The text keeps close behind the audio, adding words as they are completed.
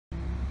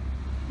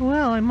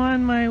Well, I'm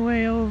on my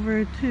way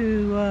over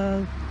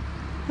to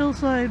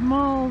Hillside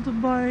Mall to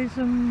buy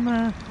some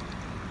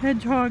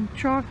hedgehog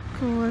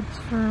chocolates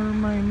for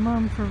my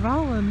mom for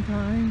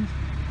Valentine's.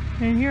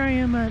 And here I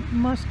am at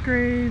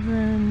Musgrave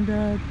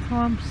and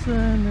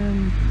Thompson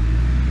and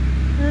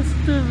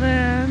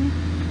Estevan,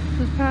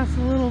 just past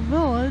a little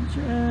village,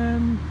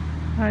 and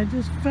I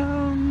just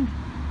found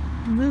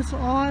this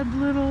odd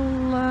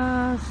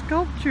little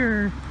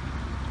sculpture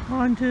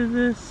onto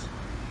this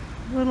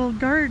little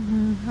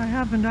garden. I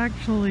haven't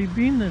actually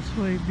been this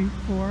way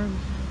before. I was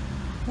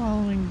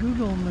following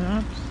Google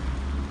Maps,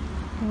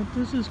 but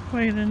this is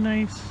quite a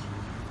nice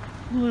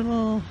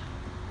little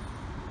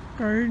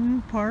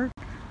garden park.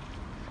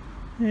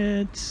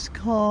 It's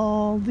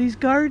called, these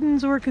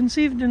gardens were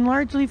conceived and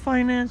largely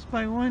financed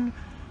by one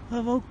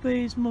of Oak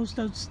Bay's most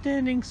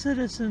outstanding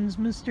citizens,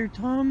 Mr.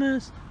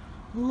 Thomas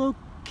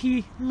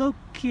Lokier.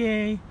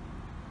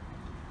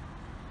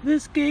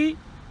 This gate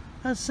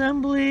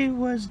assembly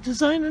was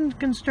designed and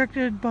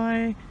constructed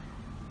by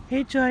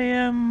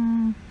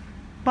him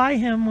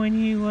when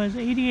he was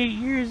 88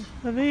 years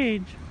of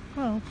age.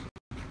 Well,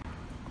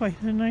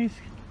 quite a nice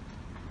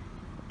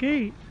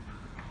gate.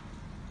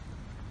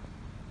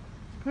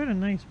 Quite a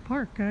nice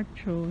park,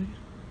 actually.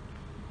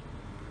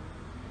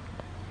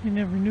 I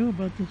never knew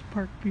about this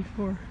park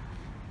before,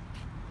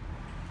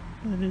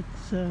 but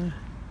it's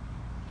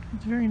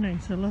very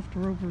nice. I left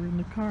Rover in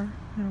the car.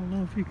 I don't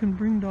know if you can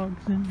bring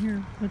dogs in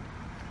here, but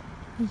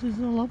this is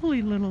a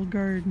lovely little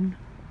garden.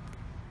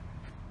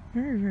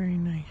 Very, very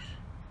nice.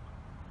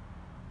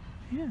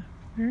 Yeah,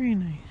 very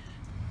nice.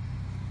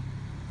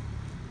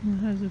 And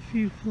it has a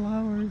few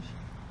flowers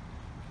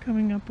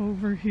coming up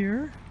over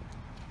here.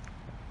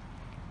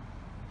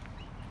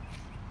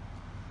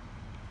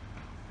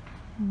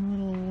 Some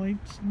little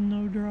white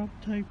snowdrop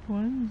type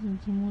ones and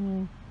some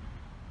little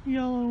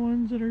yellow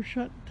ones that are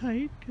shut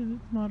tight because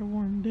it's not a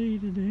warm day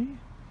today.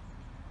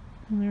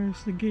 And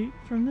there's the gate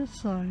from this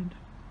side.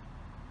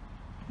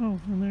 Oh,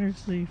 and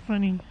there's the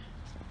funny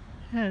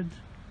heads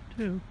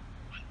too.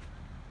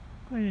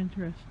 Quite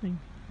interesting.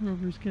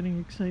 Rover's getting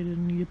excited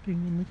and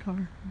yipping in the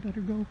car.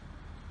 Better go.